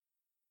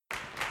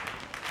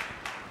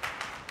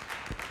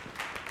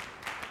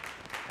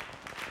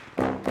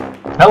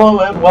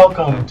Hello and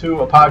welcome to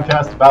a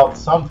podcast about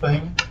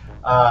something.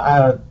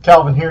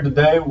 Calvin here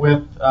today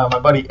with my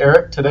buddy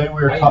Eric. Today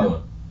we are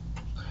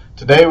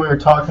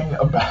talking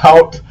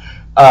about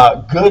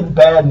good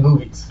bad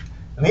movies,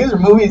 and these are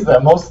movies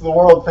that most of the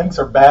world thinks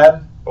are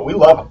bad, but we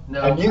love them.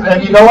 No, and you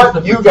know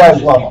what? You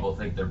guys love them. People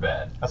think they're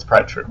bad. That's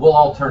probably true. We'll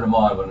all turn them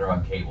on when they're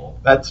on cable.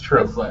 That's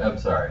true. I'm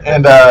sorry.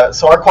 And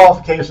so our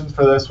qualifications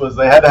for this was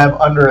they had to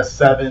have under a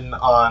 7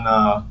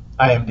 on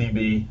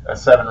IMDb, a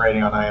 7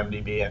 rating on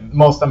IMDb, and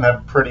most of them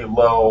have pretty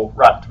low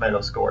Rotten Tomato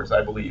scores,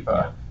 I believe.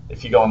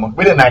 If you go and look,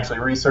 we didn't actually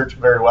research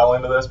very well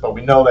into this, but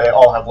we know they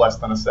all have less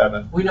than a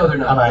 7. We know they're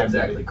not on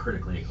exactly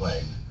critically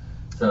acclaimed,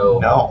 so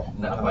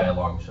not by a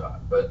long shot.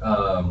 But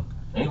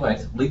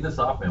anyways, lead this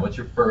off, man. What's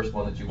your first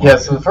one that you want? Yeah,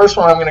 so the first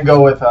one I'm going to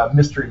go with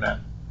Mystery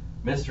Men.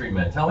 Mystery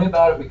Men. Tell me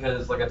about it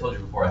because, like I told you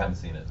before, I haven't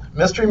seen it.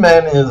 Mystery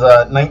Men is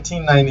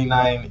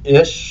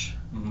 1999-ish.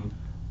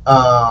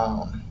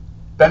 Mm-hmm.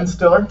 Ben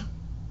Stiller,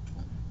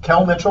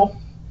 Kel Mitchell,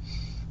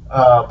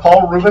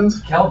 Paul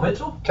Rubens. Kel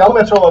Mitchell? Kel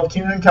Mitchell of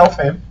Kenan and Kel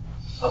fame.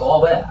 Of all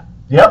that?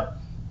 Yep.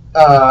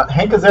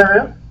 Hank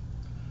Azaria.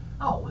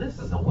 Oh, this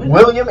is a winner.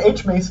 William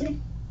H.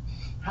 Macy.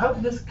 How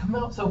did this come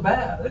out so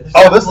bad? This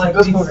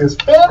movie is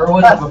fantastic. Or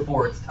was it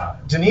before its time?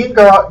 Janine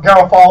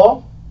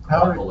Garofalo.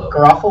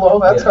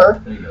 Garofalo, that's her.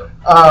 There you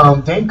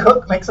go. Dane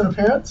Cook makes an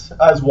appearance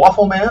as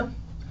Waffle Man.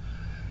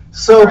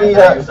 So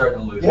you're starting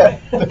to lose me.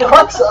 The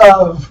crux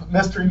of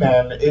Mystery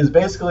Men is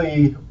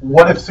basically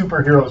what if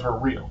superheroes were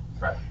real.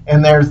 Right.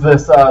 And there's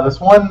this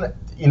one,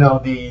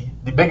 the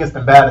biggest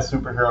and baddest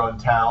superhero in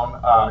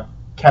town,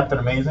 Captain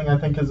Amazing, I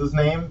think is his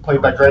name,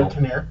 played by Greg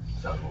Kinnear.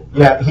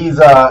 Yeah, he's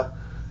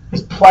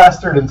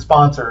plastered in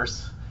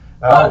sponsors.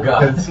 Oh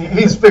God!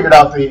 He's figured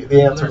out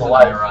the answer to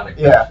life. Ironic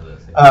Yeah. For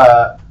this,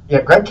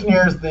 Greg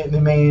Kinnear is the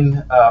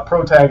main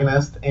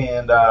protagonist,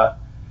 and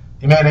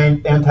the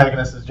main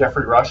antagonist is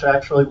Jeffrey Rush.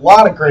 Actually, a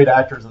lot of great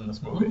actors in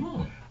this movie.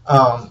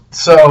 Mm-hmm.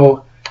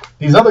 So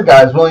these other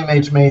guys, William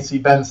H. Macy,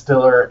 Ben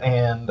Stiller,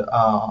 and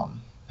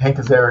Hank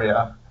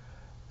Azaria,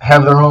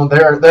 have their own.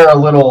 They're a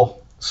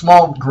little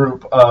small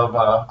group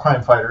of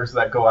crime fighters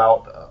that go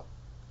out.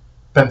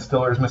 Ben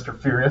Stiller is Mr.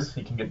 Furious.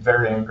 He can get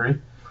very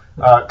angry.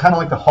 Kind of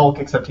like the Hulk,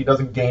 except he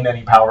doesn't gain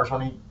any powers when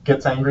he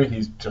gets angry.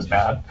 He's just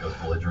bad. Goes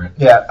belligerent.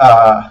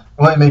 Yeah.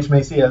 William H.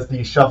 Macy as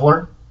the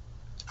shoveler.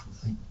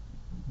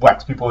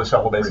 Whacks people with a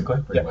shovel,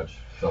 basically. Pretty much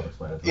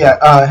self-explanatory.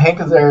 Yeah. Hank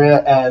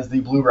Azaria as the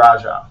Blue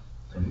Raja.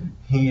 Mm-hmm.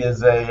 He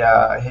is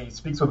he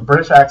speaks with a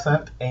British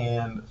accent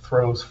and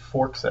throws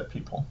forks at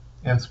people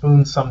and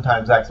spoons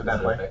sometimes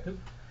accidentally. Is it effective?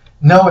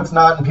 No, it's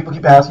not. And people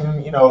keep asking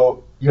him,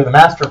 you're the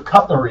master of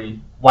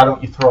cutlery. Why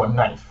don't you throw a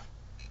knife?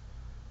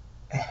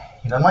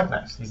 He doesn't like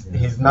knives.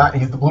 He's not.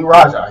 He's the Blue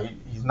Raja.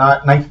 He's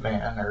not Knife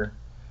Man or.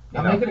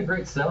 I'm making a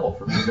great sell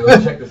for me to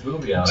go check this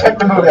movie out. Check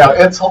the movie out.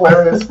 It's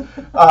hilarious.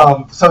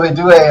 So they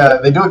do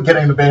a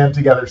getting the band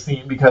together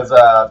scene because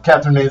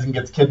Captain Amazing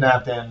gets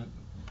kidnapped and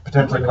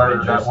potentially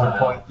murdered at one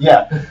point.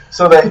 Yeah.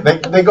 So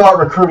they go out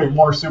recruiting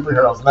more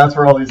superheroes, and that's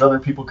where all these other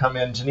people come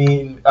in.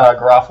 Janine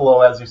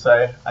Garofalo, as you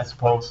say, I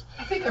suppose.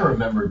 I think I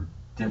remember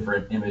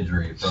different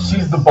imagery from.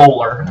 She's the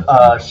bowler.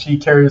 She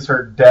carries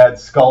her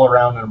dad's skull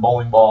around in a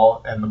bowling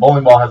ball, and the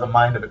bowling ball has a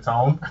mind of its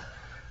own.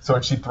 So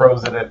when she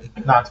throws it, it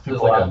knocks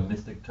people out. There's like a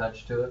mystic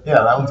touch to it.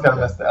 Yeah, that one's got a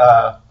mystic.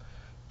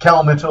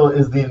 Kel Mitchell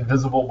is the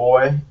invisible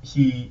boy.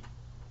 He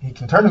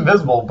can turn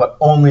invisible, but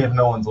only if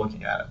no one's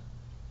looking at him.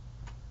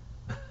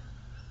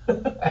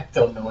 I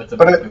don't know what to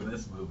make of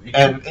this movie.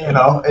 And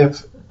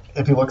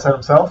if he looks at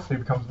himself, he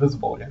becomes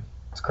visible again.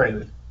 It's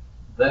crazy.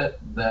 That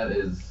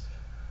is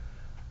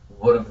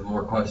one of the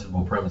more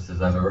questionable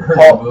premises I've ever heard.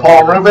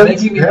 Paul Rubens,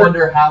 making me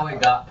wonder how it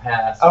got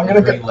past. I'm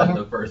gonna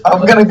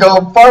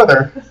go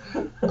farther.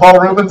 Paul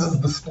Rubens is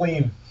the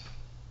spleen.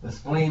 The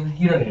spleen?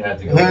 You don't even have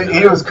to go.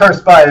 He was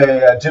cursed by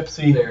a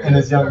gypsy in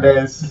his young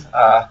days.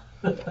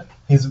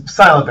 He's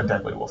silent but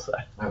deadly, we'll say.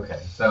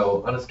 Okay,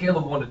 so on a scale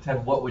of 1 to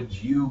 10, what would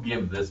you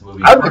give this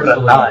movie? I would give it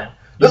a 9.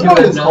 This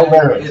movie is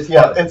hilarious.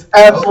 It's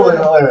absolutely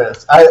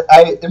hilarious.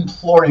 I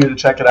implore you to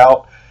check it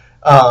out.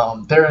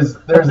 There's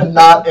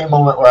not a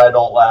moment where I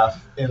don't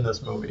laugh in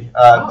this movie.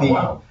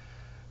 The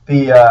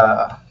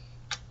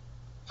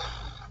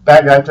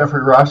bad guy,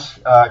 Jeffrey Rush,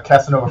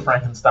 Casanova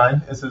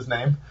Frankenstein is his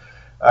name.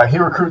 He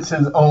recruits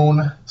his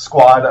own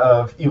squad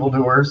of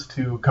evildoers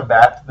to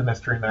combat the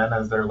Mystery Men,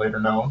 as they're later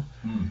known.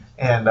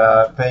 And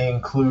they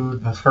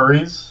include the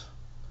furries.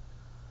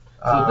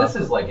 So this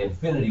is like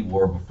Infinity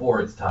War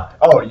before its time.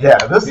 Oh, yeah.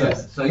 This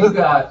is... So you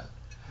got...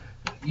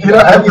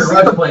 have you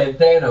seen playing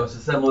Thanos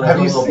assembling a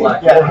little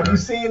black Yeah, have you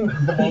seen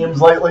the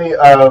memes lately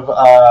of...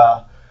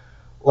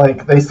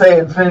 they say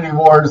Infinity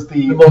War is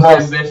the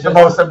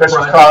most ambitious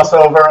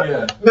crossover.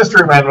 Yeah.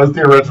 Mystery Men was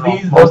the original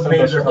most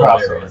ambitious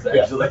crossover.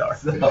 Actually.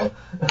 Yes, they are.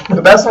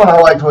 The best one I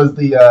liked was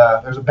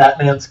there's a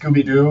Batman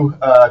Scooby-Doo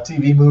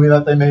TV movie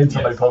that they made.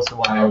 Somebody posted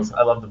one of those.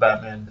 I love the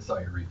Batman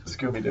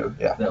Scooby-Doo.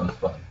 Yeah. That was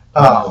fun.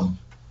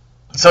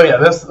 So yeah,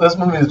 this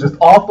movie is just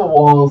off the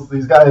walls.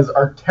 These guys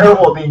are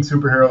terrible at being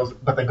superheroes,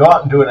 but they go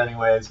out and do it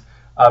anyways.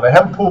 They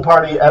have a pool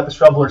party at the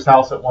Shoveler's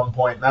house at one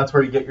point, and that's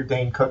where you get your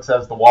Dane Cooks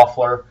as the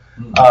waffler.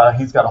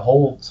 He's got a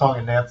whole song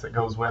and dance that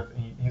goes with.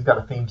 He's got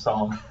a theme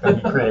song that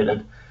he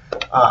created.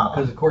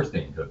 Because of course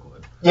Dane Cook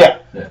would. Yeah.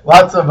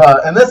 Lots of,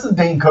 and this is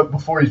Dane Cook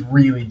before he's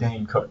really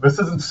Dane Cook. This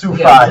isn't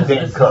Sufi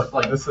Dane Cook. Is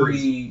like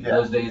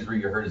those days where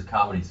you heard his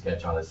comedy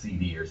sketch on a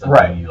CD or something.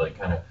 Right. You like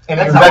kind of. And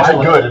he was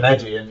actually good and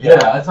edgy. And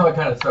that's how I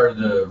kind of started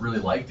to really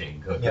like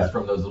Dane Cook. Is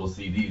from those little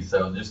CDs.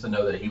 So just to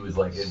know that he was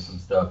like in some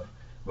stuff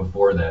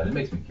before that, it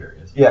makes me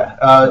curious. Yeah.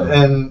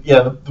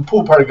 The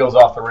pool party goes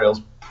off the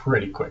rails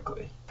pretty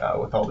quickly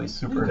with all these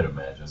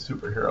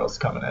superheroes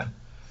coming in.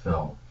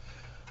 So.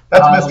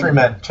 That's Mystery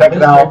Men. Check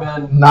it out.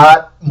 Men,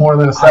 not more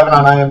than a 7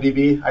 on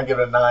IMDb. I give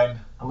it a 9.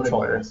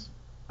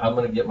 I'm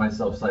gonna get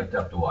myself psyched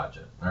up to watch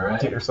it. All right.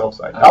 Get yourself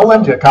psyched. I'll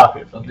lend you a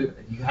copy.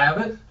 You have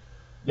it?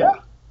 Yeah.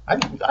 I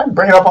can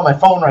bring it up on my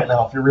phone right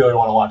now if you really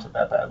want to watch it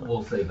that badly.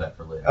 We'll save that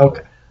for later.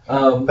 Okay.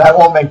 That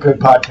won't make good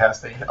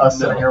podcasting. Us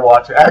sitting here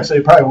watching. Actually,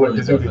 it probably would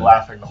because we'd be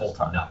laughing the whole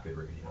time. Not good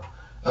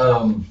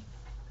radio.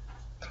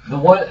 The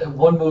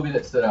one movie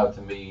that stood out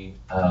to me,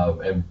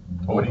 and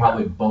we'll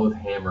probably both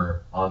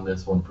hammer on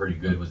this one pretty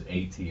good, was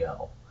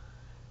ATL.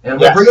 And I'm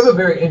going to bring up a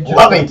very interesting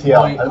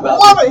point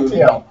about this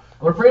movie. I'm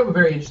going to bring up a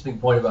very interesting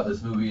point about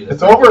this movie.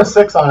 It's over a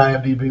 6 on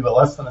IMDb, but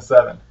less than a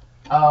 7.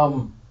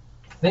 I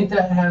think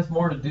that has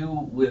more to do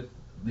with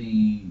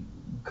the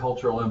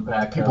cultural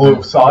impact. People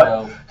who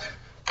saw it.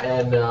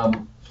 And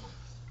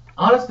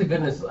honest to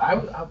goodness,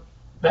 I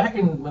back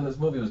when this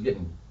movie was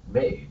getting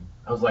made,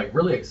 I was like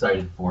really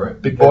excited for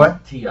it. Big Boy?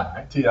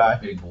 T.I.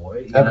 Big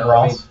Boy. Evan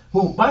Ross.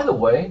 Who, by the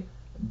way,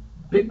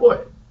 Big Boy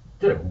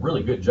did a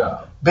really good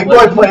job. Big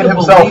Boy played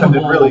himself and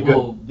did really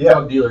good.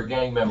 Drug dealer,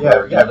 gang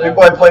member. Big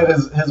Boy played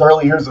his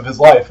early years of his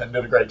life and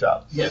did a great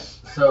job.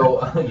 Yes. So,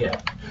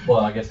 well,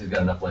 I guess he's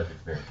got enough life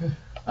experience.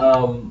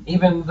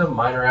 Even the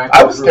minor actors.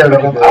 I was scared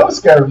of him. I was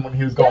scared of him when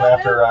he was going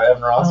after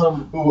Evan Ross,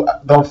 who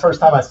the first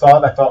time I saw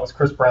it, I thought was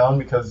Chris Brown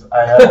because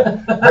I had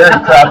a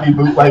very crappy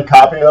bootleg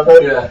copy of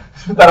it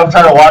that I'm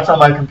trying to watch on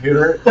my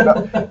computer.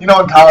 You know,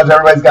 in college,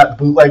 everybody's got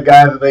the bootleg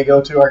guy that they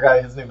go to. Our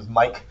guy, his name is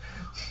Mike.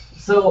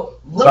 So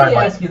let me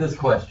ask you this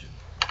question,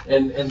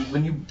 and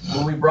when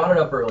we brought it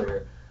up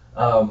earlier,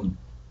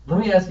 let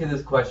me ask you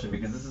this question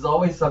because this is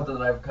always something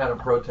that I've kind of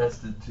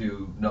protested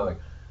to knowing.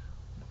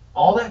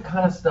 All that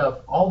kind of stuff,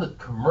 all the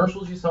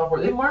commercials you saw for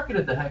it, they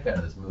marketed the heck out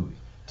of this movie.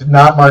 Did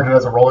not market it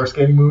as a roller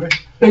skating movie?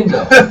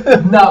 Bingo.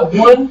 Not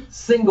one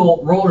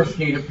single roller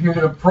skate appeared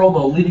in a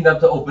promo leading up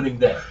to opening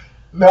day.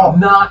 No.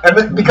 Not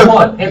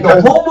one. And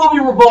the whole movie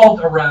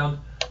revolved around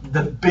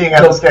being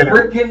at the skating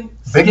rink. Freaking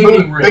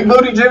skating rink. Big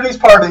Booty Judy's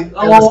party in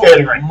the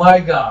skating rink. Oh my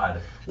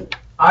God.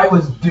 I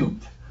was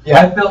duped. Yeah.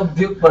 I felt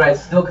duped, but I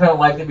still kind of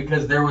liked it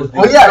because there was the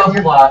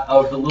subplot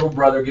of the little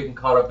brother getting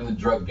caught up in the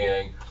drug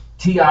gang.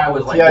 T.I.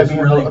 was like this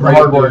really great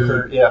hard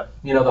worker,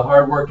 you know, the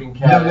hard-working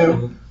cat,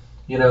 and,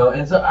 you know,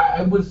 and so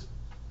I was,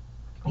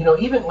 you know,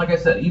 even, like I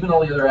said, even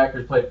all the other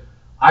actors played,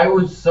 I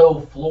was so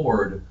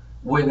floored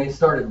when they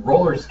started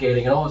roller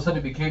skating, and all of a sudden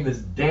it became this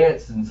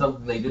dance and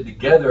something they did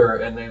together,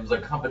 and it was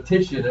like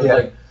competition, it was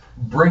like,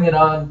 bring it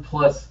on,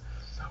 plus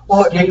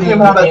skating it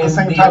came out at the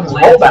same time as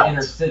Roll Bounce.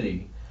 Inner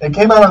city. It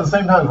came out at the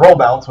same time as Roll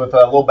Bounce with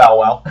Lil Bow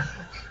Wow.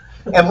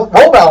 And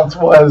Roll Bounce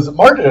was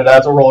marketed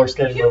as a roller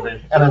skating movie.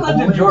 And you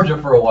lived in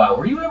Georgia for a while.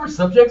 Were you ever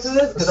subject to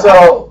this?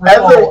 So, as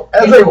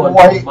a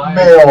white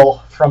male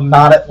from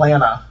not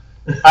Atlanta,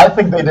 I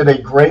think they did a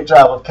great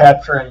job of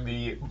capturing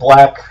the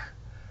black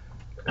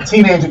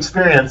teenage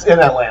experience in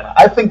Atlanta.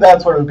 I think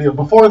that's what it would be.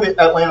 Before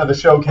the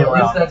show came around.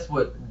 At least that's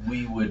what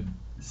we would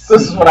see.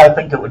 This is what I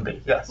think it would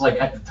be, yes.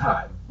 Like at the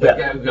time.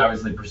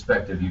 Obviously,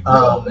 perspective. Yes,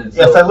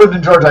 I lived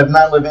in Georgia. I did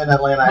not live in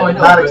Atlanta. I did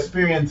not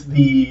experience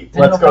the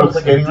let's go to the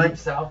skating rink. Deep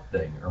South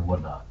thing or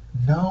whatnot.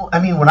 No, I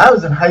mean, when I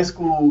was in high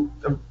school,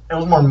 it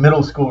was more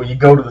middle school. You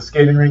go to the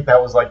skating rink.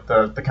 That was like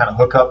the kind of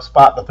hookup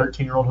spot, the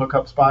 13-year-old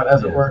hookup spot,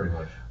 as it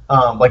were.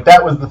 Like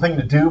that was the thing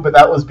to do, but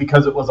that was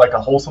because it was like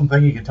a wholesome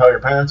thing you could tell your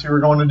parents you were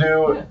going to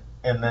do,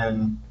 and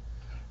then.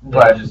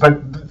 But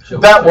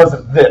that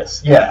wasn't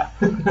this. Yeah,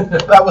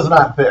 that was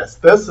not this.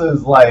 This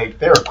is like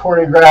they were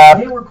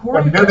choreographed.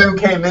 When Nunu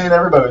came in,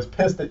 everybody was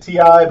pissed at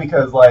T.I.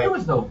 because like there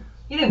was no.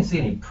 You didn't see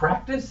any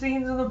practice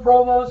scenes in the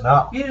promos.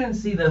 No. You didn't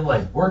see them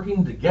like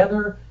working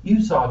together.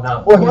 You saw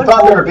not. Well, you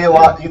thought there would be a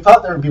lot. You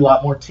thought there would be a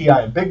lot more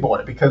T.I. and Big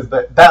Boy because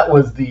that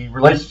was the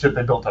relationship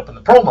they built up in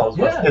the promos.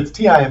 It's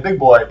T.I. and Big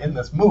Boy in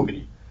this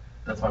movie.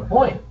 That's my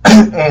point.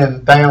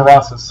 And Diana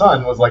Ross's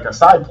son was like a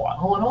side plot.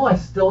 All in all, I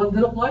still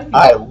ended up liking it.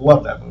 I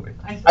love that movie.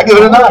 I give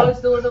it a 9. I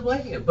still ended up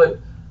liking it, but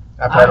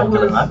I'd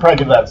probably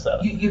give that a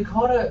 7. You you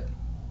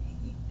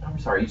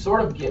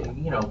sort of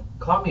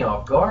caught me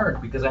off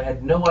guard because I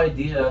had no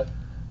idea.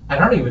 I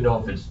don't even know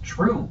if it's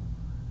true.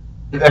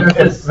 If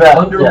there's this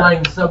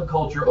underlying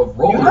subculture of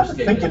roller skating. You have to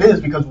think it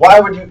is because why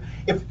would you?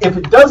 If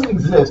it doesn't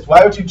exist,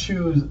 why would you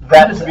choose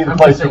that to be the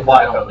place to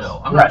fly? I don't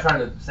know. I'm not trying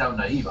to sound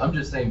naive. I'm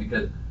just saying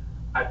because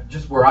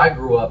just where I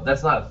grew up,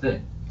 that's not a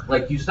thing.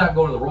 Like you stop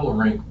going to the roller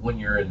rink when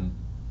you're in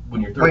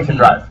when you're 13. When you can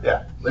drive,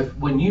 yeah.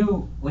 When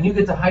you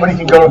get to high school, when you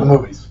can go to the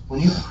movies. When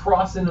you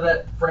cross into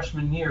that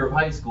freshman year of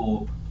high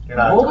school, You're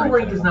not roller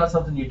rink is not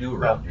something you do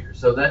around here.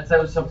 So that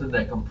was something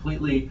that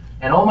completely,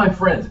 and all my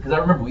friends, because I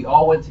remember we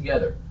all went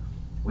together.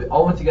 We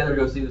all went together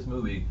to go see this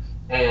movie,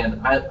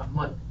 and I'm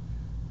like,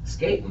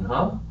 skating,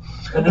 huh?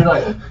 And they're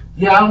like,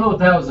 yeah, I don't know what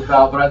that was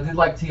about, but I did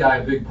like T.I.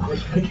 and Big Boy.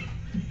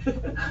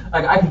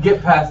 Like, I could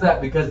get past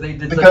that because they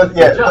did such a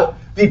good job.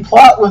 The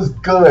plot was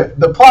good.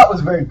 The plot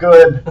was very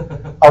good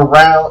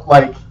around,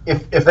 like,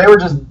 if they were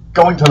just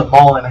going to the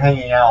mall and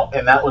hanging out,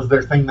 and that was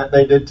their thing that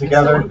they did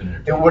together,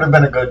 it would have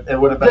been a good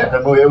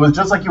movie. It was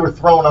just like you were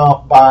thrown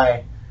off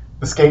by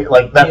the skate,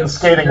 like that. The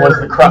skating was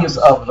the crux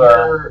of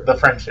the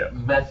friendship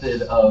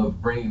method of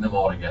bringing them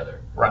all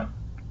together. Right.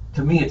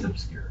 To me, it's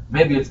obscure.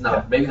 Maybe it's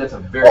not. Maybe that's a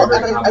very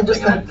common I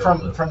just thing.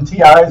 think from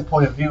T.I.'s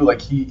point of view,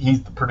 like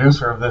he's the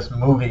producer of this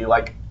movie,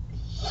 like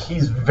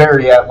he's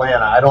very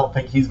Atlanta. I don't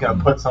think he's going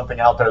to put something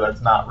out there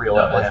that's not real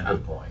Atlanta. That's a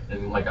good point.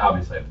 And like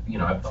obviously,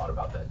 I've thought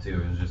about that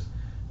too. It was just,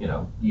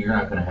 you're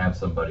not going to have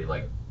somebody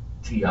like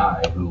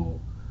T.I. who,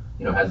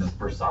 has this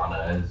persona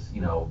as,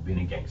 being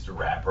a gangster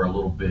rapper a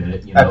little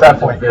bit. At that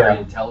point, he's a very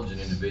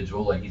intelligent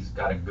individual. Like he's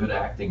got a good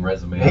acting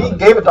resume. He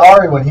gave it to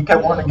Ari when he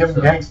kept wanting to give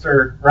him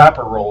gangster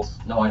rapper roles.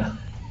 No, I know.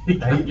 He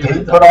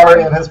put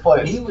Ari in his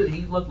place. He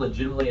looked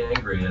legitimately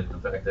angry at the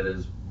fact that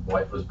his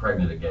wife was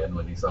pregnant again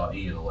when he saw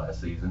E in the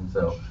last season.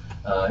 So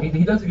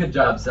he does a good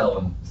job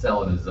selling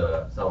his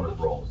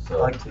roles. So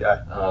I like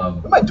T.I.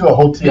 We might do a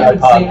whole T.I.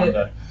 pod one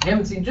day. You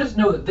haven't seen? Just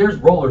know that there's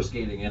roller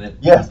skating in it.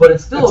 Yes, but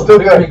it's still a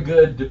very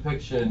good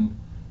depiction,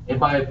 in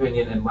my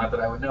opinion, and not that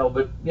I would know,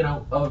 but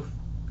of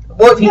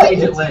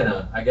teenage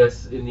Atlanta, I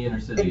guess, in the inner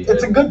city.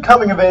 It's a good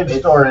coming of age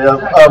story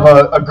of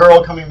a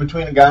girl coming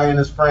between a guy and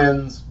his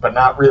friends, but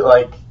not really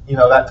like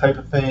that type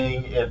of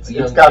thing. It's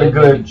got a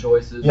good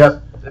choices.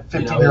 Yep,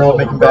 15-year-old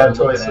making bad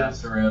choices.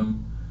 After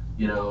him,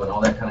 and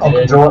all that kind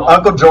of.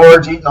 Uncle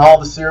George eating all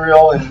the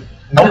cereal, and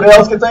nobody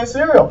else gets any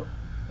cereal.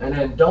 And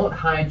then don't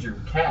hide your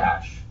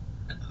cash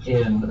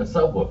in a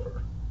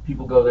subwoofer.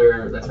 People go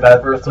there. That's the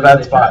first place.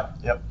 That's a bad spot.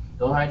 Yep.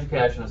 Don't hide your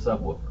cash in a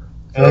subwoofer.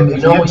 So and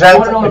if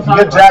you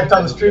get jacked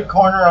on the street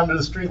corner under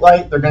the street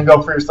light, they're gonna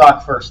go for your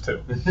sock first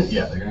too.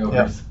 Yeah, they're gonna go for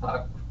your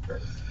sock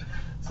first.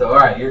 So all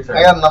right, your turn.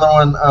 I got another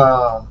one.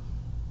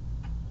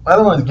 My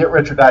other one is Get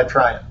Rich or Die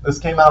Trying. This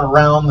came out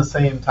around the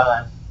same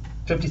time.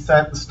 50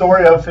 Cent, the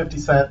story of 50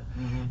 Cent.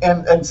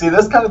 Mm-hmm. And see,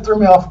 this kind of threw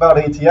me off about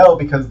ATL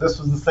because this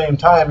was the same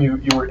time you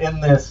were in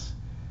this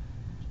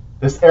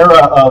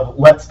era of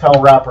let's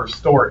tell rappers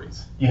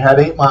stories. You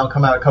had 8 Mile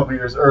come out a couple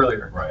years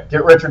earlier. Right.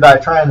 Get Rich or Die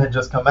Trying had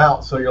just come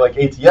out, so you're like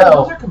ATL.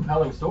 Those are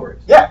compelling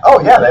stories. Yeah.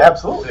 Oh yeah, they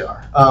absolutely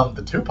are.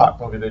 The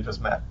Tupac movie they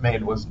just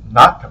made was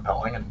not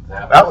compelling, and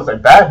that was a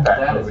bad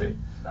movie.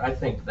 I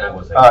think that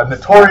was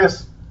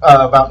Notorious.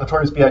 About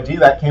Notorious B.I.G.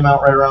 that came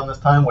out right around this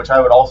time, which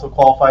I would also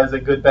qualify as a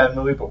good bad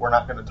movie, but we're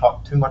not going to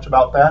talk too much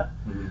about that.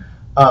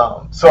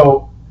 Mm-hmm.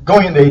 So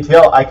going into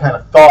ATL, I kind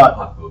of thought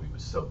the Tupac movie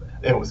was so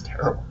bad. It was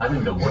terrible. I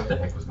didn't know what the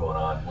heck was going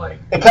on. Like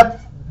it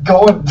kept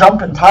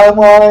jumping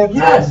timelines.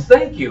 Yes,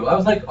 thank you. I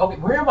was like, okay,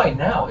 where am I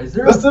now? Is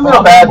there this a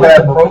problem bad with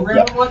the movie.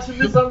 program I'm watching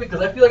this on?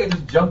 Because I feel like I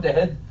just jumped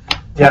ahead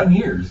 10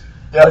 years.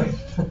 Yep.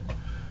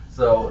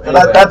 So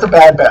anyway. That's a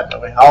bad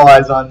movie. All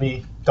Eyes on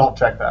Me. Don't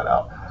check that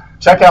out.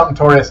 Check out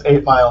Notorious,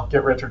 8 Mile,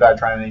 Get Rich or Die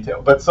Trying,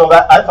 ATL. But so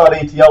that I thought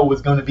ATL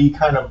was going to be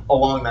kind of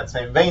along that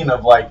same vein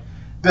of like,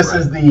 this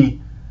is the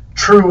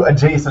true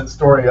adjacent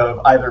story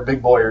of either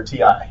Big Boy or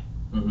T.I.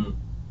 Mm-hmm.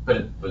 But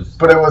it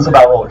was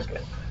about roller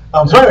skating.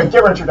 So anyway,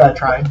 Get Rich or Die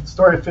Trying,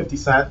 story of 50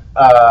 Cent.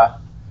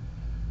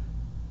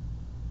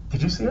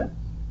 Did you see it?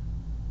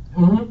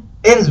 Mm-hmm.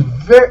 It is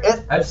very.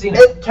 I've seen it.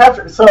 It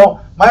captured.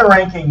 So my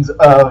rankings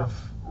of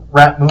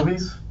rap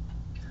movies.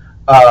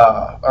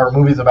 Or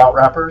movies about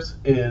rappers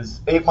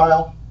is 8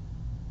 Mile,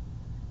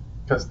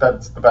 because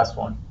that's the best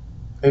one.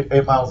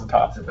 8 Mile's the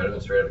top. Is it better than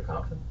Straight Outta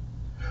Compton?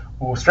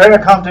 Well, Straight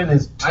Outta Compton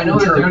is too I know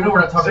true. I know we're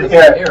not talking about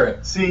the same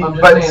era. See, I'm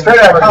just but saying Straight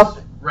Outta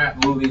Compton,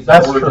 rap movies,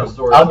 that's original true.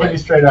 stories. I'll give you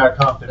Straight Outta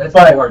Compton. That's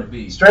but hard to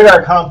beat. Straight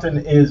Outta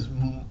Compton is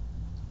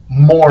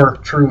more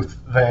truth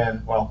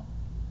than, well,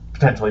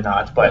 potentially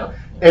not, but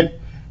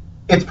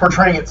it's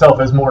portraying itself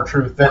as more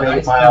truth than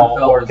 8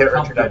 Mile or Get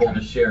Rich or Die Trying.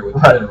 To share with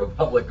the General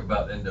Republic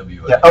about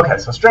NWA. Yeah, okay,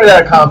 so Straight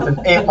Outta Compton,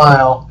 8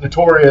 Mile,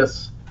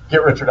 Notorious,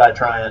 Get Rich or Die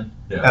Trying,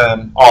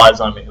 and All Eyes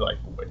on Me, like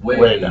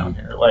way down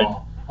here. Like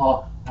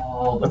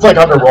it's like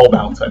under roll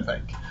bounce, I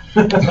think.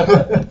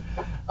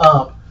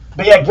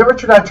 But yeah, Get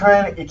Rich or Die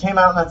Trying, it came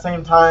out in that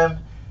same time.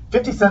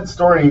 50 Cent's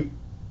story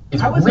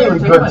is a really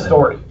good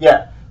story.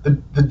 Yeah,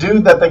 the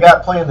dude that they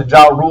got playing the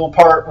Ja Rule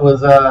part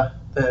was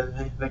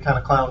they kind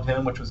of clowned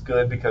him, which was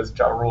good because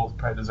Ja Rule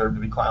probably deserved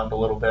to be clowned a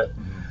little bit.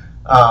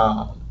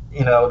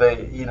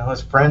 Mm-hmm.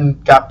 His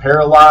friend got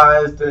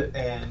paralyzed,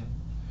 and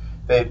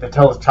they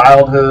tell his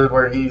childhood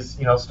where he's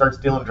starts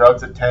dealing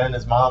drugs at 10.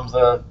 His mom's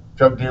a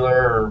drug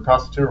dealer or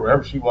prostitute or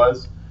whatever she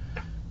was,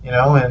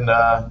 and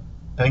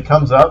then he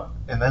comes up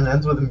and then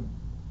ends with him,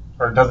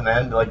 or it doesn't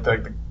end. Like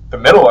the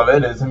middle of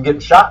it is him getting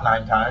shot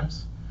 9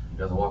 times. He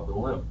doesn't walk with a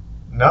limp.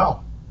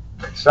 No.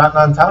 Shot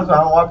 9 times,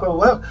 I don't walk with a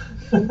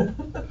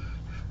limp.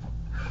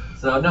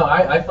 So no,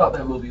 I thought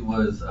that movie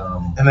was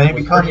And then he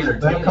was becomes pretty then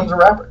entertaining. he becomes a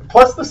rapper.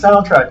 Plus the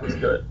soundtrack was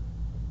good.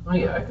 Oh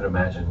yeah, I could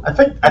imagine. I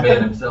think The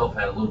man himself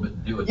had a little bit to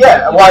do with it.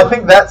 yeah. Well, I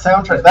think that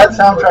soundtrack He's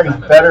putting is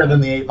time better effort.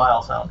 than the 8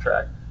 Mile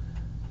soundtrack.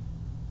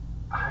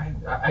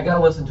 I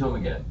gotta listen to him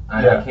again.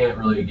 I can't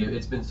really give.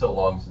 It's been so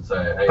long since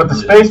I. But the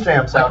really, Space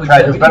Jam like we soundtrack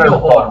said, is we better didn't do than a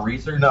whole lot of both.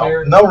 research No,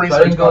 here. no So I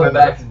research didn't going go into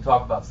back this. and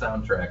talk about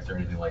soundtracks or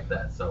anything like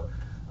that. So,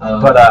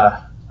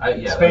 But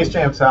yeah, Space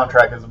Jam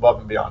soundtrack is above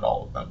and beyond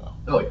all of them,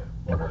 though. Oh yeah,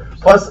 100%.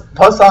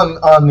 Plus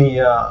on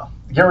the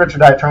Get Rich or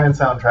Die Trying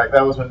soundtrack,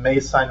 that was when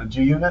Mace signed with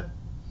G Unit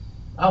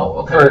Oh,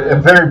 okay. for a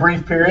very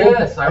brief period.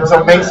 Yes, I and so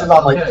remember Mace that. is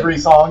on like Okay. 3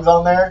 songs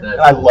on there, That's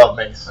and I cool. love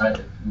Mace.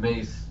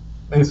 Mace.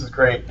 Mace is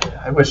great.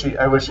 Yeah. I wish he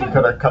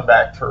could have come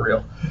back for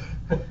real.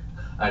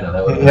 I know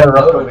that would. He had a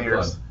rough couple of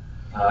years.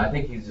 I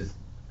think he's just.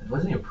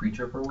 Wasn't he a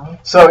preacher for a while?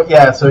 So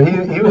yeah, so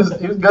he was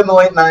good in the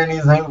late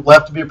 '90s. Then he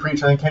left to be a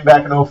preacher. Then came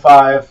back in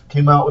 '05.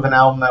 Came out with an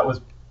album that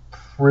was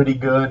pretty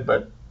good,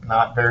 but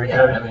not very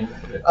Yeah, good. I mean.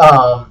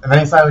 And then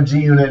he signed with G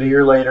Unit a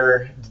year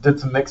later. Did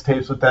some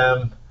mixtapes with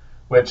them,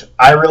 which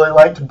I really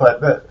liked. But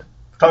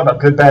talking about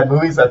good bad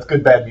movies, that's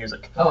good bad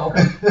music. Oh,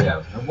 okay.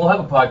 Yeah, we'll have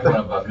a podcast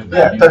about good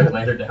Yeah, bad they're- music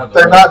later down the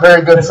They're road. not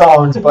very good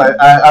songs,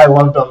 but I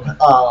loved them.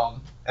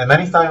 And then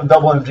he signed with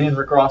Double MG and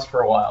Rick Ross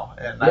for a while,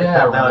 and Yeah, I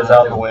now remember he's that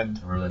out in too. the wind.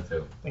 I remember that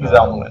too. I think he's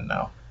out in the wind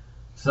now.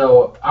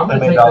 So I'm going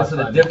They to made take this in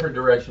Dollar a Sign. different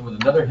direction with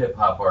another hip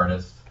hop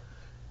artist,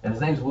 and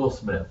his name's Will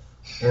Smith.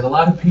 And a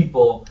lot of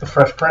people, The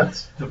Fresh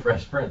Prince. the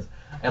Fresh Prince,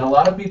 and a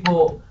lot of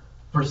people,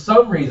 for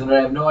some reason,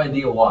 I have no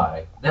idea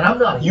why. And I'm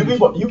not. a You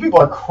huge- people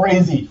are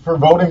crazy for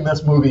voting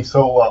this movie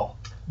so low.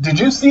 Did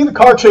you see the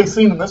car chase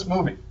scene in this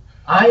movie?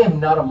 I am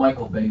not a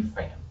Michael Bay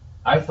fan.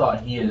 I thought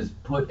he has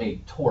put a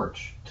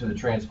torch to the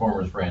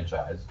Transformers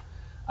franchise.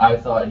 I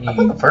thought I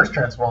thought the first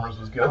Transformers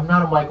was good. I'm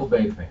not a Michael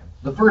Bay fan.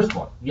 The first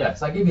one,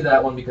 yes, I give you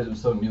that one because it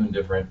was so new and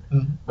different.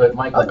 Mhm. But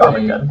Michael I like Bay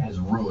Armageddon. has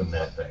ruined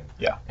that thing.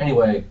 Yeah.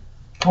 Anyway,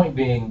 point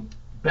being,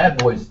 Bad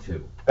Boys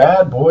 2.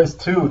 Bad Boys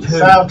 2, the Two.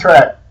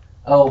 soundtrack.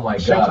 Oh my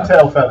Shake god. your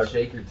tail feather.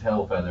 Shake your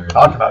tail feather.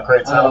 Talk about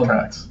great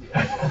soundtracks.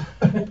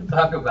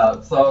 Talk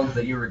about songs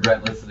that you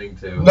regret listening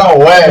to. No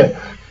way.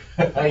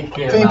 I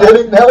can't. T.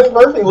 Diddy, Nelly,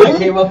 Murphy, I Lee.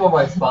 came up on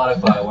my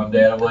Spotify one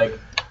day and I'm like,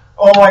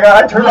 Oh my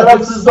god, I turned it up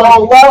this is so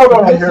like- loud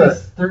over this here.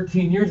 is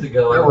 13 years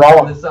ago. You're I was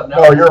wrong. This up. Now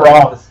No, I'm you're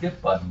pressing wrong. The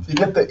skip button. You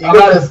get the I'm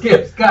out of you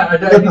skips. God, I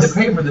get need the- to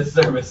pay for this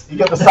service.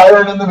 get the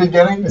siren in the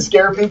beginning to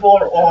scare people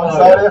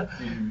alongside Oh, you.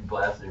 yeah. You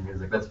blasting your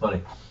music. That's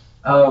funny.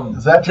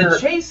 Is that the your-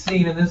 chase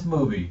scene in this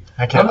movie?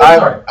 I can't. I'm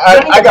sorry.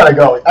 I gotta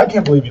go. I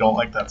can't believe you don't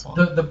like that song.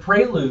 The We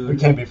prelude.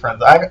 can't be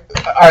friends. All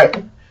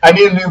right. I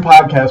need a new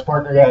podcast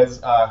partner, guys.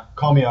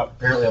 Call me up.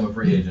 Apparently, I'm a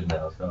free agent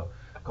now, so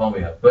call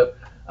me up. But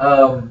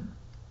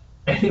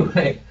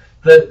anyway,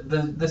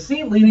 the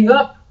scene leading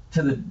up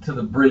to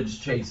the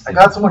bridge chase. I Scene.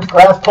 got so much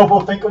grass, Popo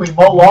thinking we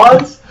mow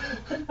lawns.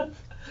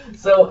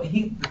 So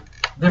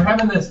they're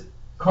having this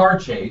car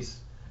chase,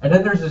 and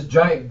then there's this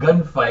giant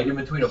gunfight in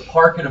between a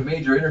park and a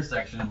major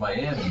intersection in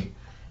Miami.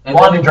 And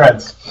Blondie then-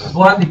 dreads.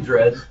 Blondie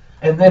dreads,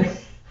 and then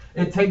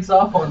it takes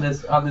off on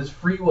this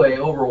freeway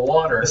over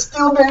water.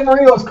 Steal Dan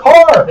Marino's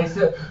car. They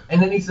said,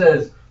 and then he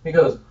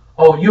goes,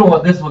 "Oh, you don't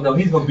want this one though.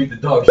 He's gonna beat the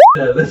dog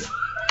shit out of this."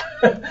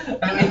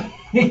 I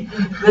mean,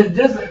 I'm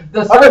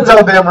gonna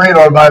tell Dan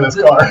Marino to buy this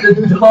car.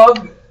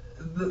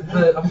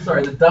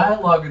 the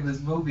dialogue in this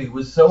movie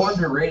was so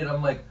underrated.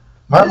 I'm like,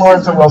 Martin this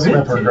Lawrence is and Will Smith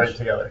were vintage. great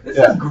together. This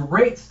Yeah. is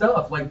great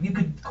stuff. Like you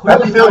could I clearly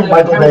have a feeling tell they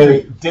Michael have Bay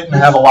chemistry. didn't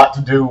have a lot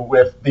to do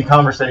with the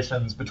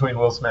conversations between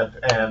Will Smith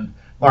and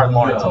Martin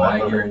Lawrence. No, in that I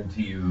movie.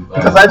 guarantee you.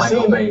 Because I've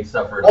Michael seen- Bay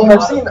suffered. Oh, a and I've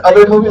lot seen of other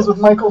negative movies with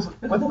looks.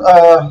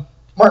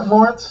 Martin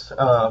Lawrence.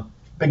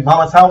 Big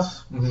Mama's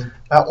House. Mhm.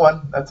 That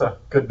one. That's a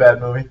good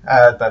bad movie.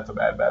 That's a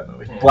bad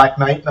movie. Yeah. Black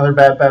Knight, another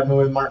bad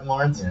movie with Martin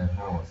Lawrence. Yeah,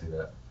 I don't want to see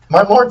that.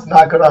 Martin Lawrence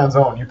not good on his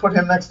own. You put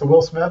him next to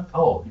Will Smith,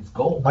 Oh, he's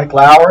gold. Mike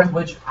Lowry.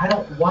 Which I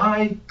don't.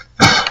 Why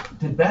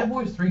did Bad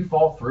Boys 3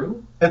 fall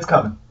through? It's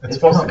coming. It's It's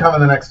supposed coming. to come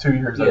in the next 2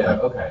 years. I Yeah.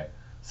 think. Okay.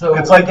 So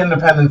It's like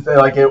Independence Day.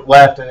 Like it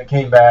left and it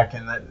came back,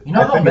 and you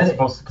know I how think Men, it's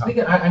supposed to come.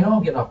 speaking, I know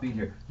I'm getting off beat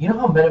here. You know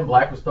how Men in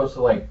Black was supposed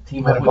to like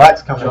team Men up in with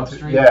Black's coming. Jump too.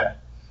 Street? Yeah.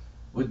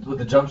 With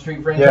the Jump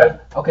Street franchise?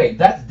 Okay,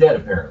 that's dead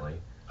apparently.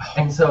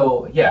 And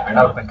so yeah, I That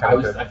know. would've been kinda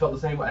good. I felt the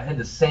same way. I had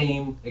the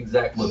same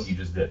exact look you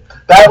just did.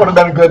 That would have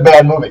been a good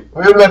bad movie.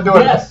 We would have been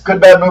doing Yes.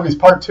 good bad movies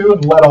part 2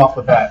 and let off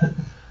with that.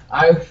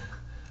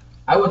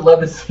 I would love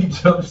to see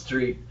Jump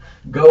Street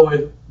go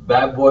with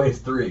Bad Boys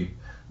 3.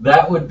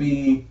 That would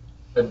be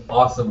an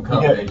awesome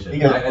combination. you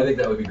get- I think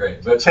that would be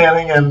great. But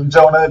Channing and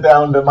Jonah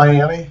down to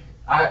Miami.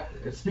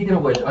 speaking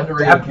of which,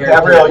 underrated character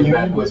Gabrielle in Bad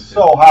Union Boys was 2.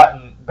 so hot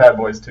in Bad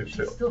Boys 2 She's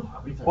too. still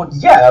hot. What are you talking Well,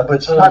 about? yeah,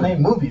 but she's not Um,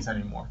 named movies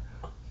anymore.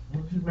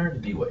 She's married to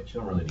D-Wade. She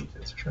don't really need to.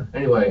 That's true.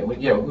 Anyway, when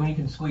you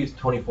can squeeze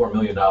 $24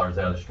 million out of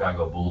the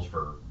Chicago Bulls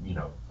for,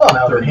 Oh,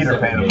 now the heater 37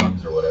 paying them.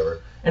 games or whatever.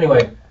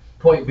 Anyway,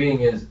 point being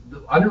is,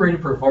 the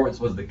underrated performance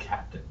was the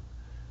captain.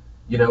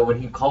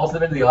 When he calls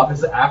them into the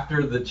office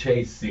after the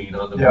chase scene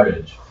on the Yep.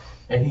 bridge,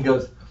 and he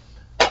goes,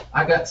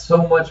 "I got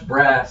so much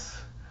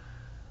brass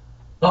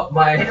up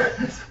my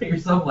or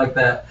something like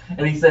that,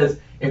 and he says,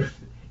 if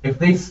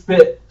they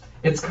spit,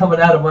 it's coming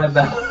out of my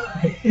mouth.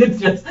 It's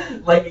just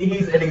like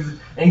he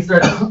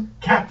starts,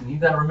 Captain, you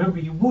gotta remember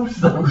you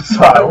woosah.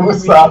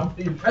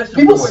 Woosah.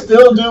 People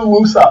still do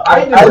woosah.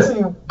 I see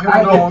people do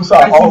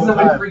woosah all the time.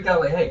 Somebody freak out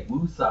like, hey,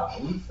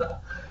 woosah.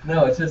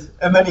 No, it's just.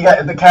 And then you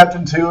got the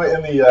Captain too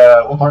in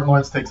the when Martin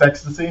Lawrence takes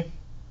ecstasy,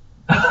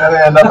 and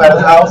they end up at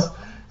his house.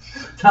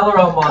 Tell her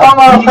I'm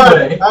on the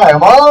way. I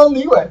am on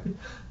the way.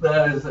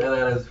 That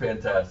is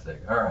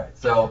fantastic. All right,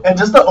 so. And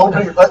just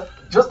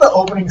the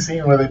opening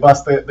scene where they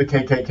bust the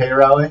KKK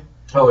rally.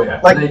 Oh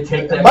yeah, like they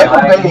take that Michael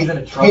guy Bay he's in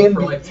a trunk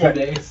for like 2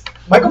 days.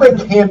 Michael Bay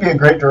can be a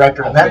great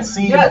director, and that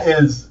scene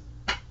is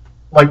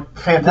like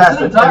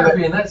fantastic. The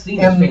cinematography in that scene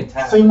is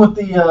fantastic. Same with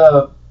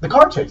the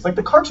car chase. Like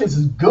the car chase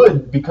is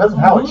good because of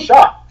how it's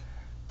shot,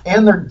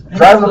 and they're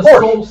driving a Porsche. That's the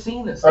sole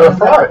scene that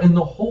stands out in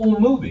the whole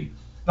movie.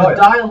 The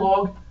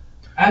dialogue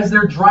as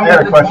they're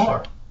driving the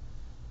car.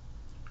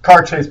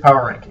 Car chase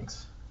power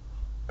rankings: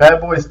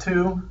 Bad Boys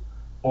 2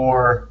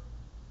 or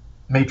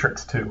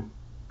Matrix 2.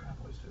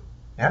 Bad Boys 2.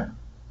 Yeah.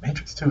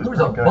 Matrix 2 is There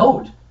was a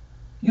boat.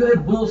 You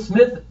had Will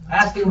Smith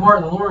asking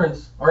Martin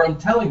Lawrence, or I'm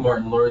telling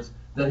Martin Lawrence,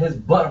 that his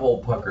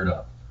butthole puckered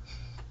up.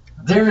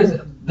 There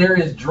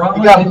is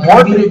drama and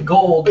comedic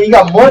gold. You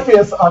got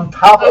Morpheus on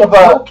top of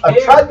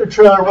a tractor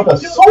trailer with a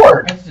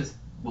sword. It's just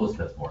Will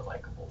Smith's more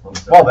likable.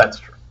 Well, that's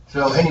true.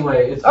 So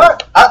anyway, it's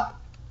just,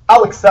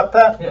 I'll accept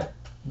that. Yeah.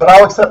 But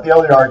I'll accept the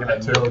other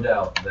argument too. No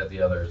doubt that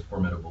the other is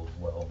formidable as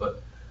well.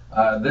 But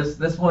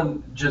this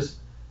one just.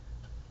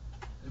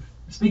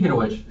 Speaking of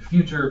which,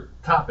 future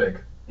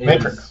topic is...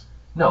 Matrix.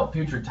 No,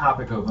 future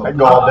topic of... I can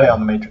go all day on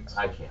the Matrix.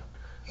 I can't.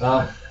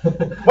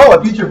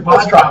 Well, future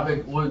pod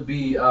topic would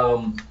be,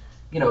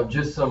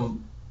 just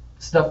some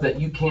stuff that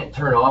you can't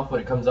turn off when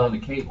it comes on to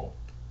cable.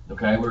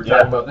 Okay? We were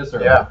talking about this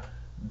earlier. Yeah.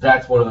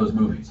 That's one of those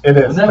movies. It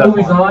is. When that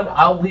movie's on,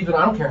 I'll leave it...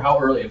 I don't care how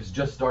early, if it's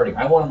just starting.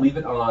 I want to leave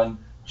it on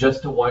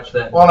just to watch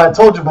that. Well, and I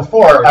told you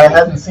before, I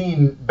hadn't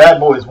seen Bad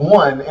Boys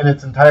 1 in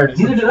its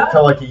entirety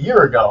until like a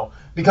year ago.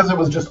 Because it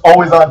was just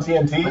always on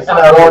TNT, and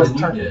I always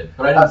turned it.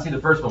 But I didn't see the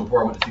first one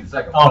before I went to see the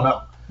second one. Oh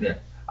no! Yeah,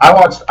 I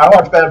watched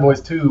Bad Boys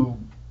 2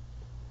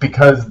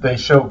 because they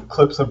showed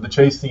clips of the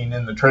chase scene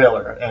in the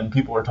trailer, and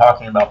people were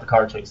talking about the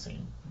car chase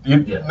scene.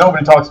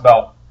 Nobody talks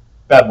about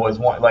Bad Boys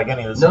 1, like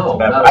any of the scenes in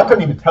Bad Boys. I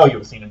couldn't even tell you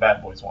a scene in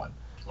Bad Boys 1.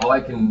 All I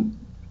can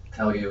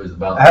tell you is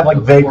about I have like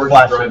vague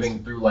flashes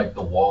driving through like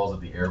the walls of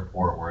the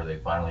airport where they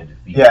finally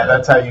defeat. Yeah,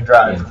 that's how you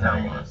drive.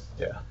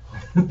 Yeah.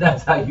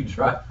 That's how you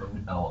drive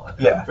from now on.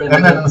 Yeah,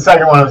 and then the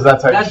second one was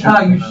that's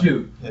how you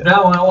shoot. Yeah.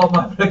 Now I want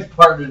my next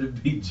partner to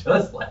be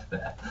just like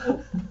that.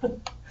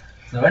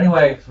 So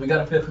anyway, we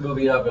got a fifth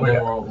movie up, and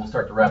then we'll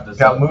start to wrap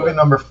this up. Movie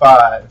number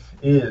 5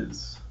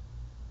 is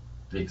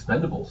The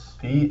Expendables.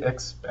 The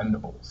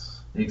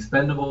Expendables. The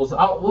Expendables.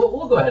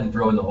 We'll go ahead and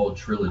throw in the whole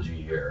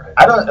trilogy here.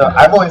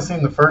 I've only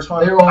seen the first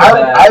one. They're all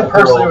bad, I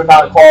personally would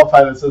not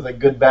qualify this as a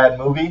good bad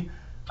movie.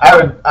 I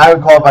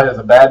would qualify it as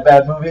a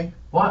bad movie.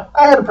 Why?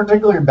 I had a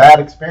particularly bad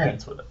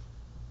experience with it,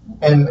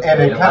 and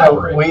it kind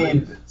of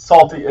weighed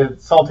salty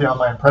on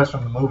my impression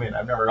of the movie, and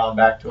I've never gone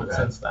back to it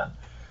since then.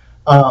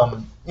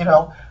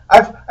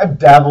 I've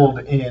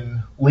dabbled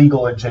in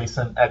legal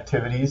adjacent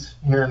activities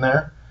here and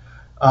there.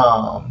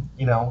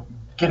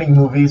 Getting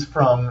movies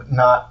from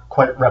not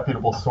quite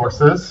reputable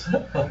sources.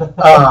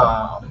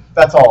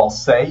 That's all I'll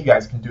say. You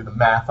guys can do the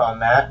math on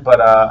that,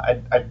 but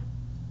I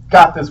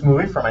got this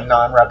movie from a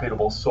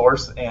non-reputable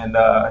source, and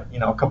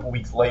a couple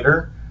weeks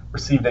later,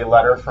 received a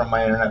letter from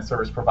my internet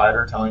service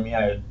provider telling me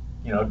I had,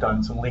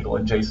 done some legal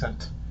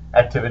adjacent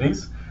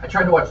activities. I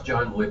tried to watch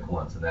John Wick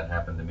once, and that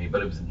happened to me,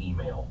 but it was an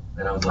email,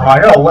 and I was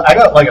like, I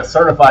got like a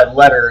certified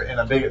letter in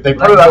a big. They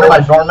put it under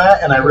my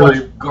doormat, and I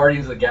really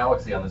Guardians of the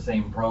Galaxy on the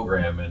same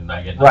program, and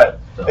I get right.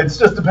 So. It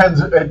just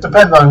depends. It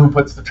depends on who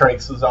puts the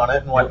traces on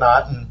it and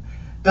whatnot. And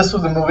this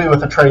was a movie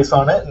with a trace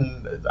on it,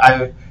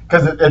 and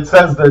because it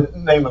says the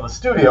name of the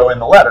studio in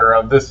the letter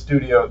of this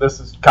studio. This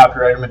is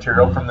copyrighted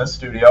material from this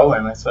studio,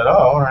 and I said, oh,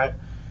 all right.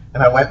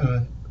 And I went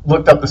and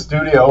looked up the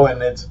studio,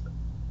 and it's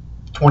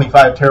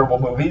 25 terrible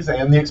movies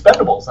and The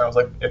Expendables. And I was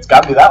like, it's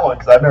got to be that one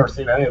because I've never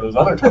seen any of those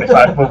other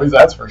 25 movies,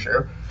 that's for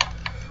sure.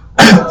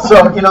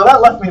 So, that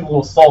left me a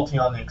little salty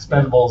on The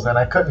Expendables, and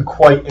I couldn't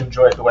quite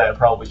enjoy it the way I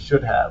probably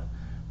should have.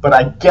 But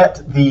I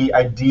get the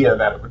idea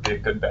that it would be a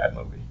good bad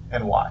movie,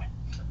 and why.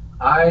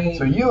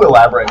 So you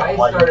elaborate on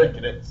why you think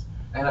it is.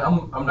 And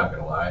I'm not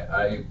going to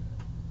lie.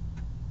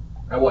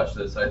 I watched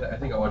this. I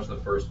think I watched the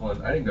first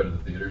one. I didn't go to the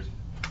theaters.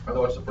 I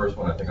watched the first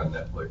one, I think, on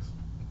Netflix.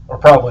 Or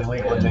probably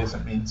legal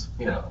adjacent means.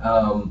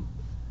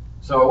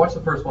 So I watched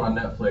the first one on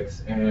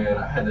Netflix, and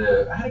I had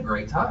a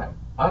great time.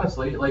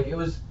 Honestly,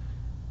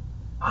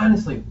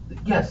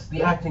 yes,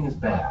 the acting is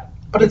bad.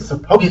 But it's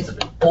supposed to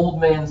be. Old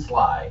man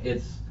Sly.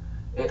 It's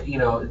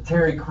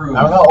Terry Crews.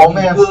 I don't know.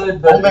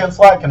 Old man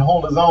Sly can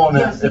hold his own.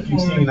 Yes, if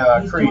you've seen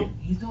Creed.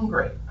 He's doing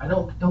great.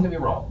 Don't get me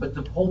wrong, but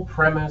the whole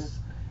premise,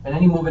 and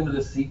then you move into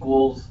the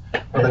sequels,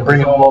 and they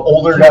bring in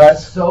older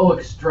guys. So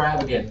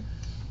extravagant.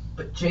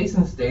 But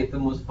Jason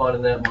Statham was fun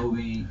in that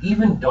movie.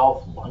 Even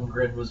Dolph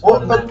Lundgren was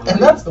fun in that movie. And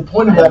that's the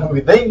point of that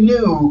movie. They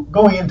knew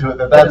going into it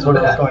that's what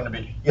it was going to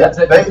be. Yeah,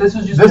 this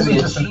was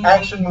just an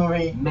action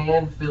movie.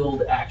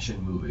 Man-filled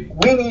action movie.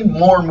 We need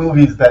more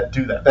movies that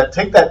do that. That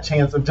take that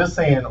chance of just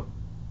saying,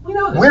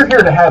 we're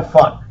here to have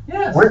fun.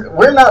 Yes.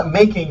 We're not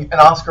making an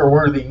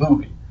Oscar-worthy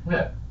movie.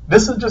 Yeah.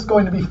 This is just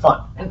going to be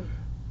fun. And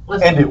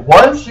listen, and it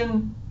was.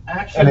 Action,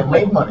 and it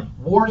made money.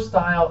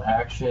 War-style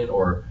action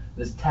or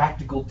this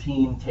tactical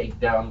team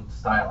takedown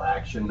style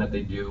action that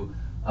they do,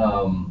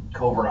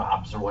 covert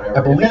ops or whatever.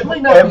 I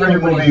believe every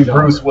movie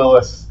Bruce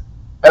Willis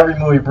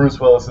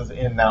is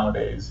in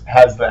nowadays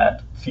has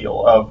that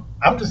feel of,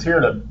 I'm just here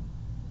to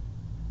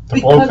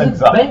blow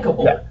things up. Because it's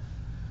bankable. Yeah.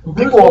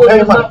 Bruce Willis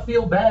does not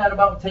feel bad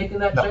about taking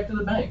that check to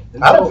the bank.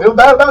 And I don't feel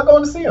bad about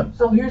going to see him.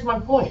 So here's my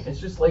point. It's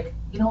just like,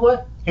 you know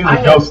what? He was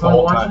a ghost the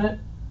whole time. It.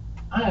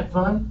 I had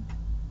fun.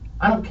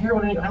 I don't care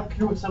what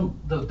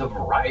the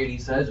Variety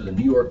says or the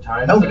New York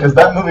Times. No, because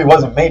that movie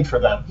wasn't made for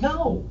them.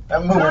 No.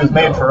 That movie was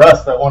made for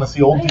us that want to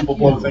see old people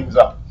blow things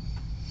up.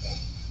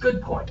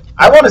 Good point.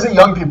 I want to see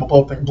young people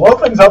blow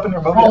things up in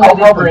your movie. Well, they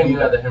did bring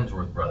the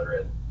Hemsworth brother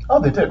in. Oh,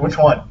 they did. Which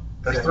one?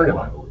 There's three of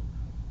them. I believe.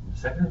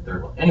 Second or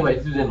third one.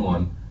 Anyway, who's in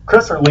one?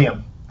 Chris or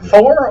Liam?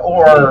 Thor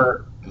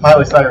or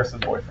Miley Cyrus's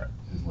boyfriend?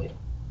 Who's Liam?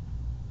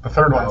 The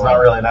third one's not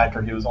really an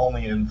actor. He was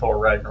only in Thor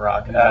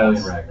Ragnarok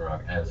as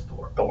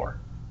Thor. Thor.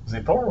 Was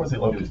he Thor or was he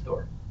Loki? He was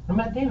Thor. And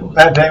Matt Damon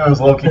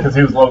was Loki because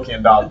he was Loki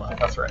in Dogma.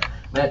 That's right.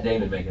 Matt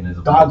Damon making his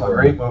Dogma,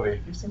 great movie.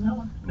 Have you seen that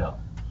one? No.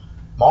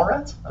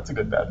 Mallrats? That's a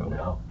good bad movie.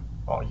 No.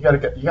 Oh, you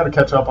gotta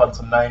catch up on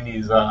some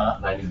 90s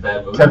 90s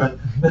bad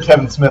movies.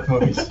 Kevin Smith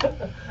movies.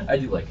 I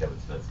do like Kevin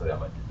Smith, so I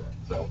might do that.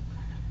 So.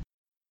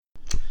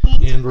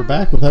 And we're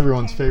back with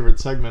everyone's favorite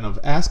segment of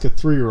Ask a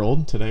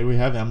 3-Year-Old. Today we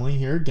have Emily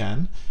here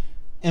again.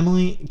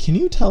 Emily, can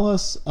you tell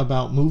us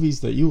about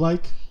movies that you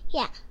like?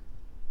 Yeah.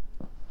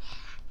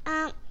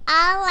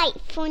 I like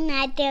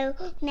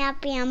Funaguna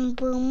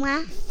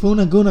Bambuma.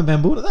 Funaguna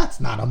Bambuna? That's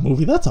not a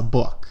movie, that's a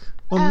book.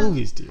 What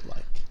movies do you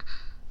like?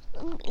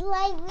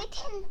 Like, we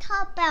can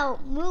talk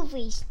about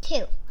movies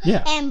too.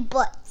 Yeah. And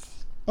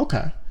books.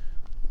 Okay.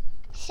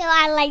 So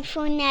I like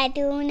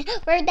Funaguna.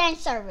 We're done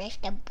with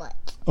the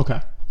books. Okay.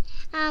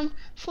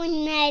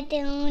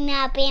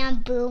 Funaguna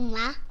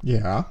Bambuma.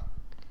 Yeah.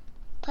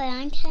 Put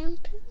on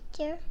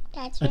computer.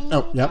 That's when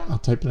yep, I'll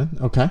type it in.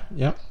 Okay,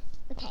 yep.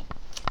 Okay.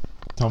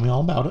 Tell me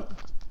all about it.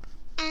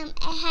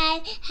 It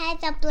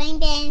has a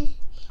blanket,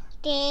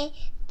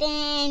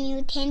 then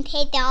you can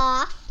take it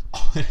off.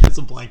 Oh, it has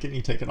a blanket and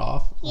you take it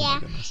off? Yeah. Oh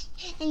my goodness.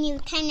 And you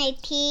kind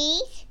of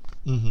tease.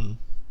 Mm-hmm.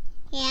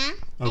 Yeah,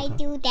 okay. I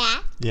do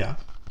that. Yeah.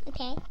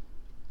 Okay.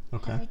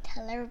 Okay. I have a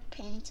color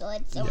pencil,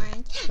 it's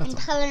orange. I'm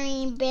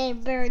coloring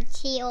bird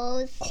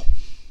seals. Oh,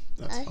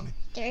 that's funny.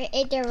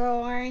 They're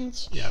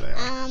orange. Yeah, they are.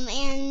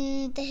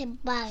 And the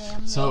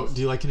bottom. So, do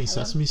you like any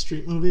Sesame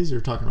Street movies?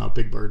 You're talking about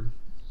Big Bird.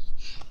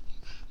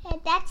 Yeah,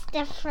 that's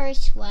the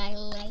first one I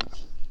like.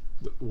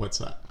 What's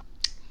that?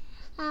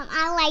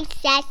 I like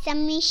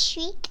Sesame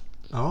Street.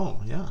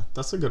 Oh, yeah.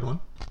 That's a good one.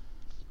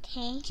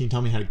 Okay. Can you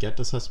tell me how to get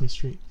to Sesame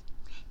Street?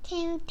 Can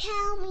you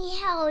tell me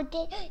how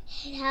to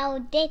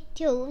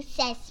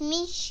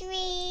Sesame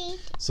Street?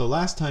 So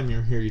last time you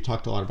were here, you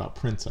talked a lot about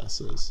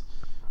princesses.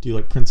 Do you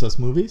like princess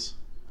movies?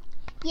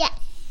 Yes.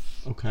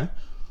 Okay.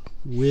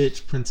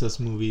 Which princess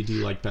movie do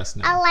you like best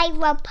now? I like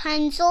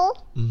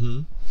Rapunzel.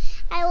 Mm-hmm.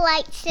 I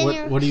like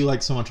Cinderella. What do you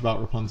like so much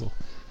about Rapunzel?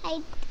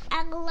 I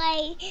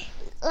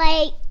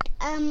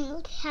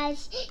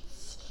has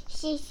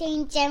she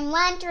sings and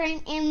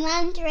wandering.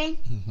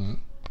 Mm-hmm.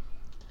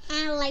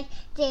 I like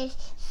this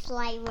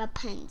like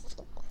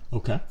Rapunzel.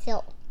 Okay.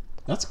 So.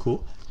 That's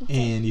cool. Okay.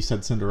 And you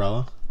said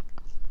Cinderella?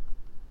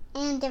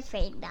 And the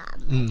fairy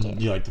godmother.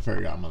 You like the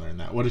fairy godmother in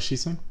that. What does she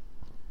sing?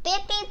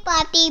 Bippy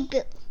boppy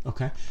boo.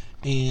 Okay.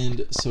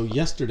 And so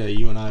yesterday,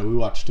 you and I, we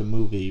watched a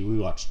movie. We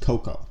watched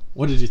Coco.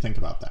 What did you think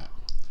about that?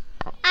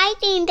 I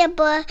think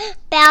about it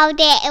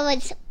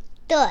was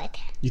good.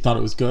 You thought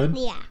it was good?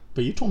 Yeah.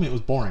 But you told me it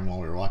was boring while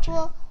we were watching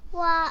it.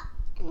 Well,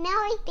 now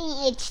I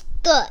think it's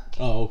good.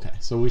 Oh, okay.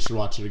 So we should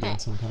watch it again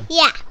sometime?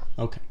 Yeah.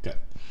 Okay, good.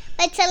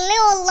 It's a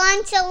little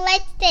long, so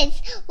let's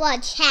just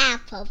watch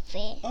half of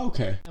it.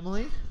 Okay.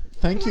 Emily,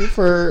 thank you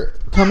for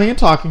coming and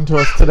talking to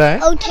us today.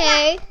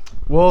 Okay.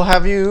 We'll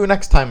have you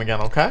next time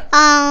again, okay?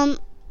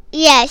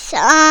 Yes.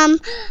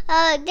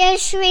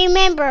 Just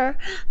remember,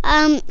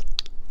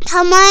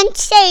 come on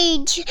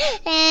stage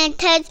and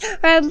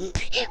we're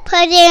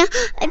putting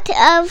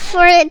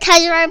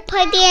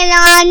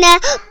on a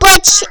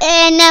Butch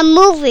in a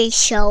movie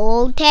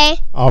show, okay?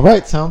 All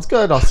right, sounds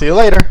good. I'll see you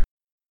later.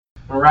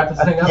 We'll wrap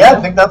this thing up. Yeah, I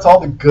think that's all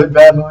the good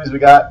bad movies we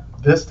got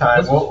this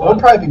time. We'll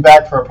probably be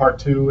back for a part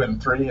 2 and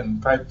 3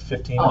 and probably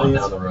 15 of these.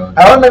 Down the road.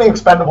 However many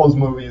Expendables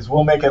movies,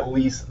 we'll make at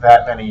least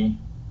that many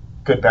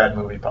good bad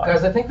movie pods.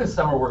 Guys, I think this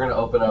summer we're going to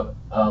open up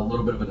a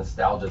little bit of a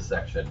nostalgia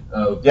section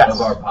of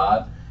our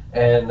pod.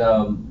 And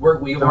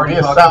we've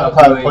already talked about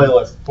SoundCloud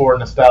playlist for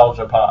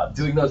nostalgia pods.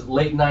 Doing those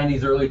late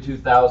 90s, early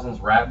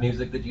 2000s rap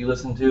music that you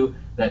listen to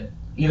that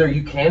either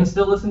you can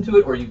still listen to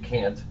it or you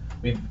can't.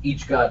 We've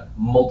each got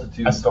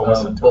multitudes still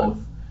listen of to both.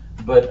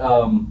 But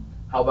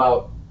how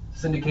about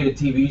syndicated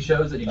TV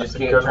shows that you That's just a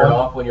can't good turn one.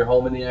 off when you're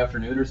home in the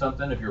afternoon or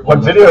something? If you're What one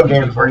of those video lucky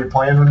games people. were you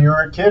playing when you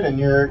were a kid in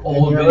your Old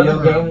in your video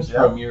living room? games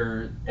Yeah. from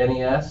your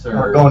NES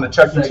or going to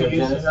Chuck E. Sega Cheese, you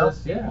know?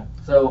 Genesis. Yeah.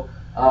 So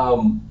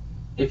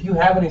if you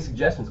have any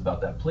suggestions about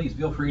that, please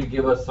feel free to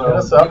give us Hit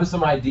us up.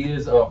 some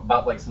ideas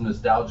about like some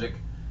nostalgic,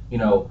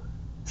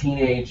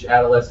 teenage,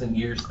 adolescent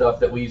years stuff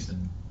that we used to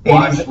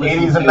watch,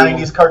 80s and to.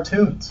 90s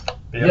cartoons.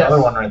 Be Yes,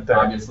 another one right there.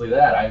 Obviously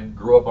that. I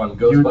grew up on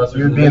Ghostbusters.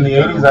 You'd and be in the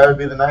Ninja 80s, Turtles. I would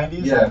be the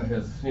 90s. Yeah, and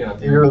because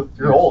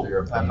you're old. You're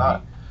a I'm baby.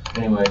 not.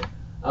 Anyway,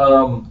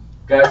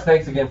 guys,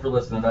 thanks again for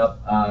listening up.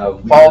 We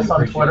Follow really us on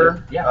appreciate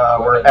Twitter. it. Yeah,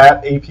 go we're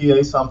ahead. at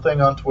APA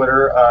something on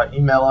Twitter.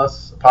 Email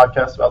us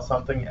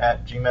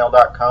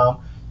podcastaboutSomething@gmail.com.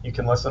 You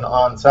can listen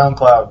on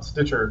SoundCloud,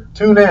 Stitcher,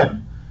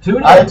 TuneIn, Tune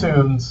in.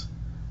 iTunes,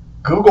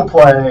 Google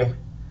Play,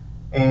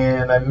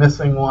 and I'm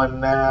missing one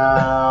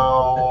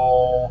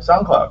now.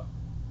 SoundCloud,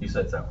 You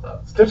said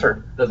SoundCloud.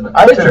 Stitcher. Doesn't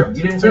matter. iTunes. Stitcher.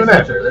 You didn't say Tune in.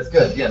 Stitcher. That's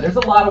good. Yeah, there's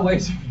a lot of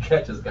ways you can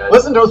catch us, guys.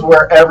 Listen to us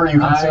wherever you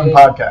consume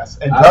podcasts,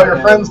 and tell your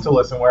am- friends to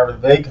listen wherever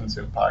they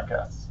consume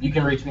podcasts. You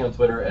can reach me on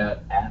Twitter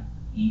at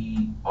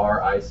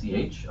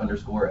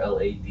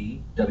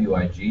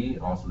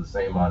ERICH_LADWIG. Also the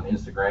same on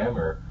Instagram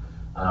or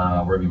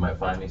wherever you might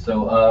find me.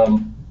 So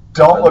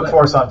Don't By the look way-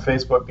 for us on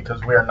Facebook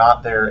because we are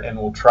not there, and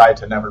we'll try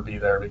to never be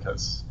there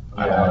because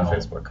I don't Yeah, I like know.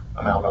 Facebook. I'm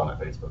I'm out on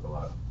on it. Facebook a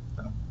lot.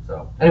 No.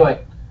 So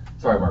anyway,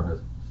 sorry, Mark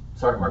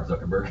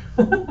Zuckerberg.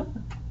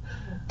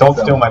 Don't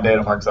So- steal my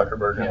data, Mark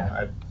Zuckerberg. Yeah.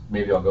 I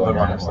Maybe I'll go live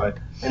on on that your more.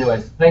 site.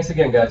 Anyways, thanks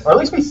again, guys. Or at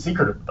least be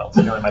secretive about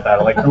stealing my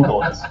data, like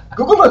Google is.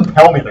 Google doesn't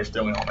tell me they're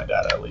stealing all my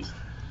data, at least.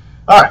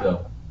 All right,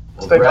 So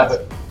we'll Stay wrap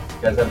classy. it.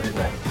 Guys, have a good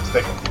night.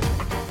 stay cool.